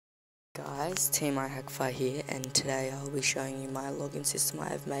Guys, Team iR0XI here, and today I'll be showing you my login system I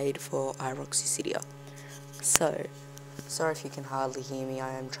have made for iR0XI Cydia. So, sorry if you can hardly hear me,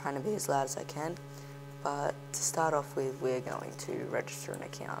 I am trying to be as loud as I can, but to start off with, we're going to register an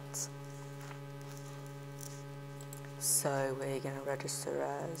account. So we're going to register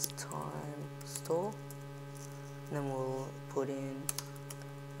as Time Store, and then we'll put in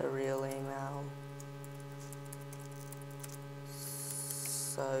the real email.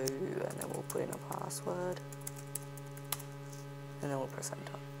 And then we'll put in a password, and then we'll press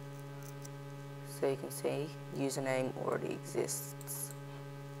enter. So you can see username already exists.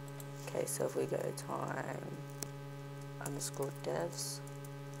 Okay, so if we go time_devs,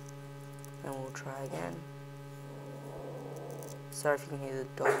 and we'll try again. Sorry if you can hear the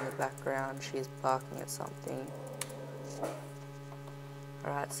dog in the background, she's barking at something.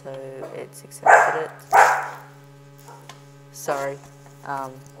 Alright, so it's accepted it. Sorry.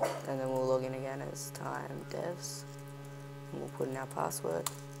 And then we'll log in again as time devs, and we'll put in our password,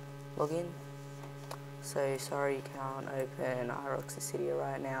 login. So sorry you can't open iR0XI Cydia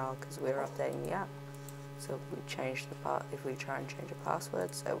right now because we're updating the app. So if we try and change a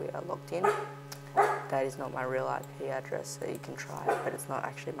password, so we are logged in. That is not my real IP address, so you can try it, but it's not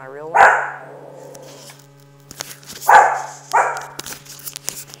actually my real one.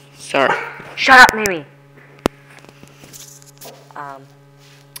 Sorry. Shut up, Mimi!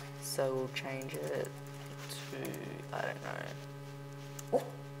 So we'll change it to, I don't know.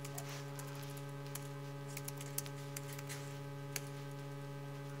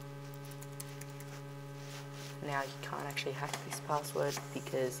 Now you can't actually hack this password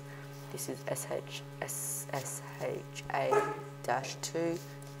because this is SSHA-2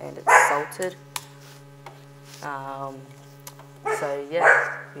 and it's salted. So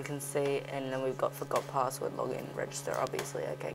yeah, you can see, and then we've got forgot password, login, register, obviously. Okay.